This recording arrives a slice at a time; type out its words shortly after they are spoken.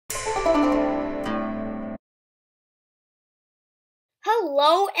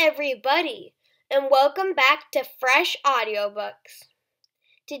Hello, everybody, and welcome back to Fresh Audiobooks.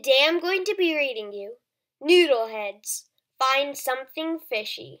 Today I'm going to be reading you Noodleheads, Find Something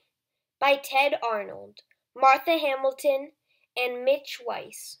Fishy by Ted Arnold, Martha Hamilton, and Mitch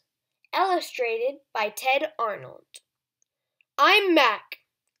Weiss. Illustrated by Ted Arnold. I'm Mac.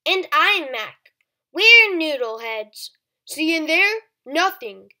 And I'm Mac. We're Noodleheads. See in there?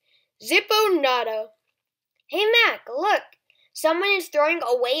 Nothing. Zippo nada. Hey Mac, look. Someone is throwing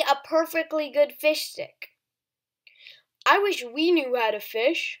away a perfectly good fish stick. I wish we knew how to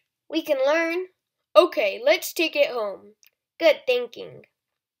fish. We can learn. Okay, let's take it home. Good thinking.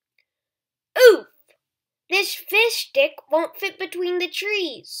 Oof! This fish stick won't fit between the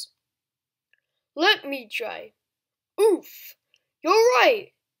trees. Let me try. Oof! You're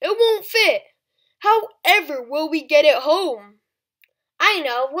right. It won't fit. However will we get it home? I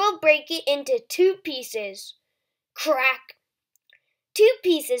know. We'll break it into 2 pieces. Crack! 2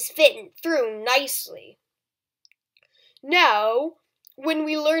 pieces fit through nicely. Now, when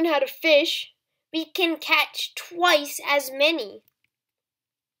we learn how to fish, we can catch twice as many.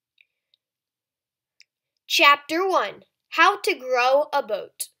 Chapter 1. How to Grow a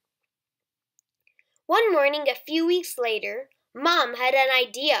Boat. One morning a few weeks later, Mom had an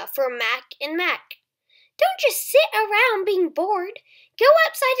idea for Mac and Mac. Don't just sit around being bored. Go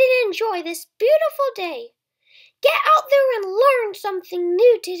outside and enjoy this beautiful day. Get out there and learn something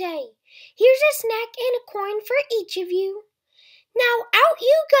new today. Here's a snack and a coin for each of you. Now out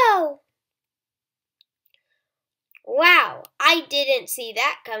you go. Wow, I didn't see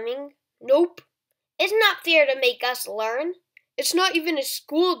that coming. Nope. It's not fair to make us learn. It's not even a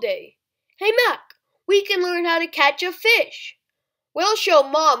school day. Hey Mac, we can learn how to catch a fish. We'll show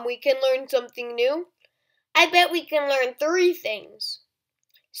Mom we can learn something new. I bet we can learn 3 things.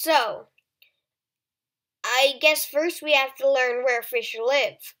 So, I guess first we have to learn where fish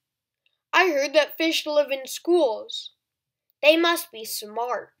live. I heard that fish live in schools. They must be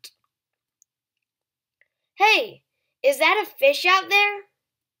smart. Hey, is that a fish out there?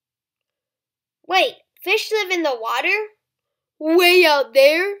 Wait, fish live in the water? Way out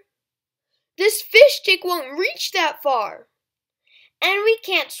there? This fish stick won't reach that far. And we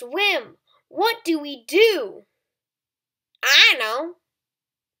can't swim. What do we do? I know.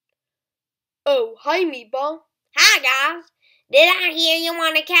 Oh, hi, Meatball. Hi, guys. Did I hear you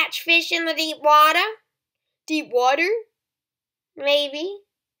want to catch fish in the deep water? Deep water? Maybe.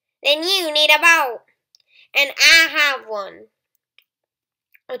 Then you need a boat. And I have one.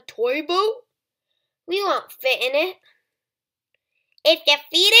 A toy boat? We won't fit in it. If you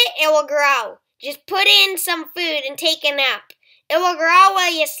feed it, it will grow. Just put in some food and take a nap. It will grow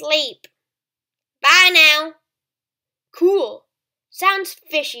while you sleep. Bye now. Cool. Sounds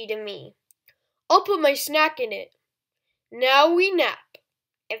fishy to me. I'll put my snack in it. Now we nap.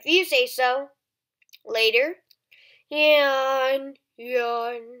 If you say so. Later. Yawn,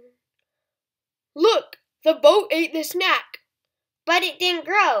 yawn. Look, the boat ate the snack. But it didn't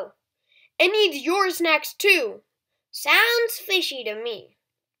grow. It needs your snacks too. Sounds fishy to me.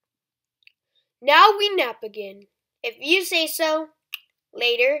 Now we nap again. If you say so.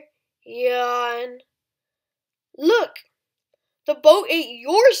 Later. Yawn. Look, the boat ate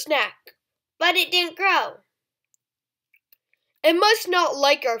your snack. But it didn't grow. It must not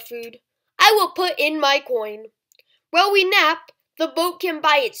like our food. I will put in my coin. While we nap, the boat can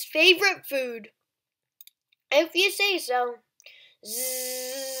buy its favorite food. If you say so.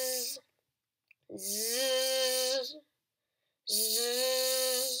 Zzz, zzz,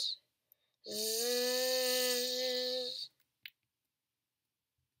 zzz, zzz.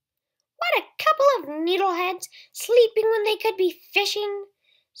 What a couple of needleheads sleeping when they could be fishing.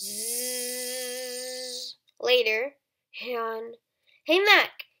 Zzz. Later. And, hey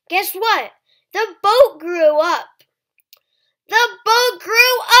Mac, guess what? The boat grew up. The boat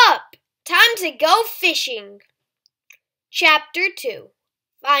grew up. Time to go fishing. Chapter 2.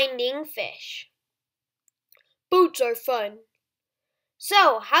 Finding Fish. Boats are fun.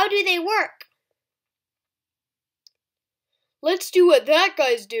 So, how do they work? Let's do what that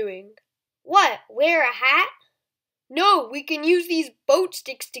guy's doing. What, wear a hat? No, we can use these boat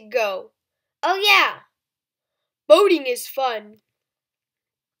sticks to go. Oh yeah. Boating is fun.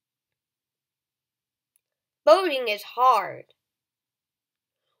 Boating is hard.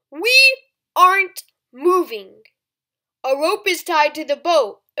 We aren't moving. A rope is tied to the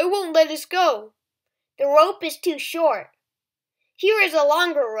boat. It won't let us go. The rope is too short. Here is a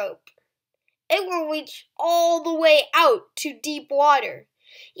longer rope. It will reach all the way out to deep water.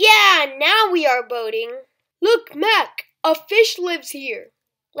 Yeah, now we are boating. Look, Mac, a fish lives here.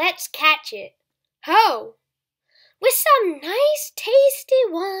 Let's catch it. How? with some nice tasty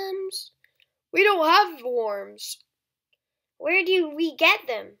worms. We don't have worms. Where do we get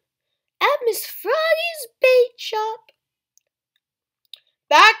them? At Miss Froggy's bait shop.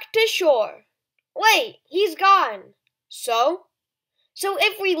 Back to shore. Wait, he's gone. So? So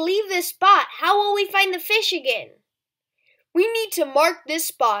if we leave this spot, how will we find the fish again? We need to mark this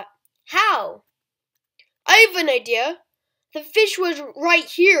spot. How? I have an idea. The fish was right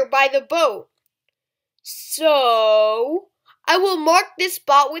here by the boat. So, I will mark this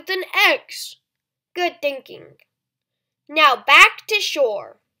spot with an X. Good thinking. Now back to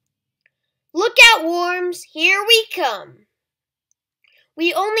shore. Look out, worms. Here we come.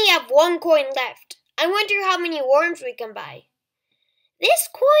 We only have 1 coin left. I wonder how many worms we can buy. This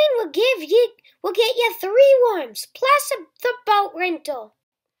coin will get you 3 worms plus the boat rental.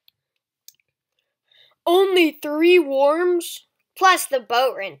 Only 3 worms? Plus the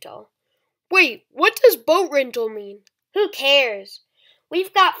boat rental. Wait, what does boat rental mean? Who cares?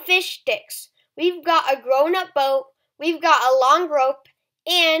 We've got fish sticks. We've got a grown-up boat. We've got a long rope.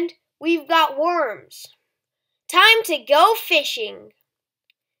 And we've got worms. Time to go fishing.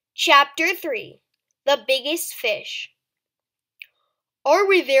 Chapter 3. The Biggest Fish. Are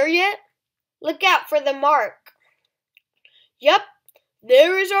we there yet? Look out for the mark. Yep,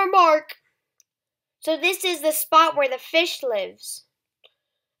 there is our mark. So this is the spot where the fish lives.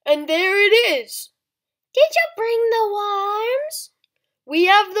 And there it is. Did you bring the worms? We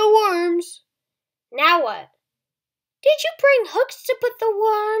have the worms. Now what? Did you bring hooks to put the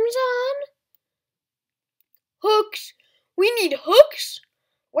worms on? Hooks? We need hooks?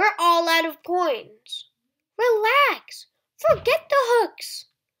 We're all out of coins. Relax. Forget the hooks.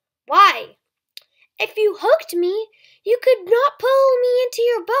 Why? If you hooked me, you could not pull me into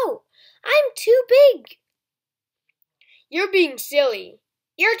your boat. I'm too big. You're being silly.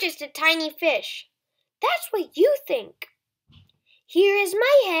 You're just a tiny fish. That's what you think. Here is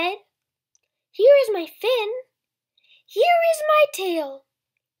my head. Here is my fin. Here is my tail.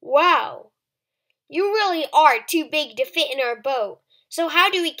 Wow. You really are too big to fit in our boat. So how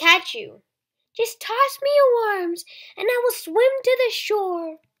do we catch you? Just toss me your worms, and I will swim to the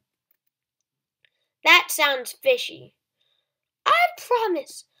shore. That sounds fishy. I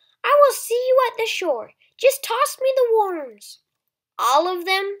promise. I will see you at the shore. Just toss me the worms. All of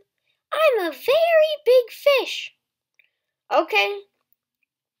them? I'm a very big fish. Okay.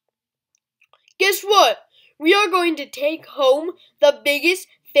 Guess what? We are going to take home the biggest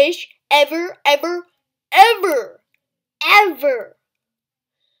fish ever.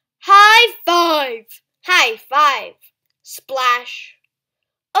 High five! High five. Splash.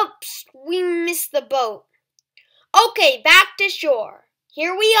 Oops, we missed the boat. Okay, back to shore.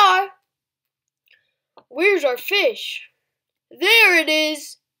 Here we are. Where's our fish? There it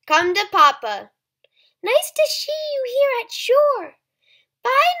is. Come to Papa. Nice to see you here at shore.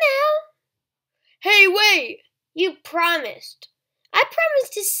 Bye now. Hey, wait. You promised. I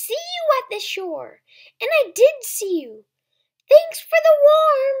promised to see you at the shore, and I did see you. Thanks for the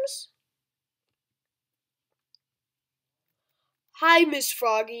worms. Hi, Miss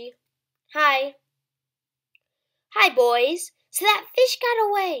Froggy. Hi. Hi, boys. So that fish got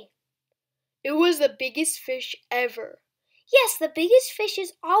away. It was the biggest fish ever. Yes, the biggest fish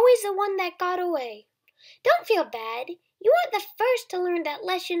is always the one that got away. Don't feel bad. You weren't the first to learn that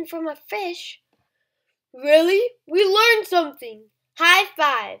lesson from a fish. Really? We learned something. High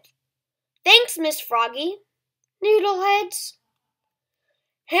five. Thanks, Miss Froggy. Noodleheads.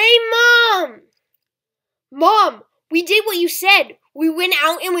 Hey, Mom! Mom, we did what you said. We went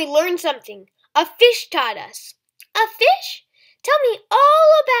out and we learned something. A fish taught us. A fish? Tell me all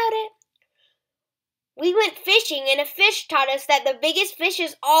about it. We went fishing and a fish taught us that the biggest fish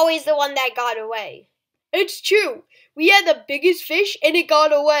is always the one that got away. It's true. We had the biggest fish and it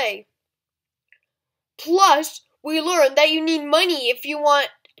got away. Plus, we learned that you need money if you want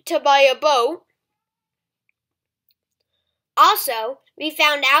to buy a boat. Also, we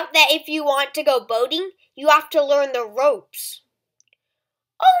found out that if you want to go boating, you have to learn the ropes.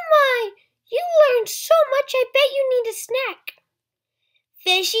 Oh my! You learned so much, I bet you need a snack.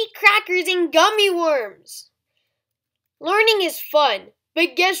 Fishy crackers and gummy worms. Learning is fun,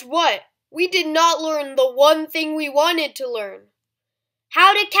 but guess what? We did not learn the one thing we wanted to learn.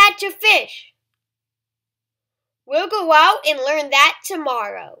 How to catch a fish. We'll go out and learn that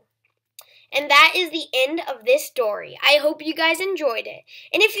tomorrow. And that is the end of this story. I hope you guys enjoyed it.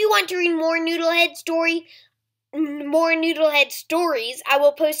 And if you want to read more Noodlehead stories, I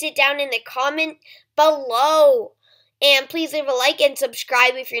will post it down in the comment below. And please leave a like and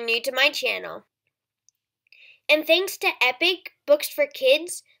subscribe if you're new to my channel. And thanks to Epic Books for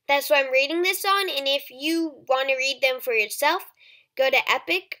Kids That's what I'm rating this on. And if you want to read them for yourself, go to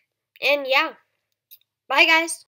Epic. And yeah. Bye, guys.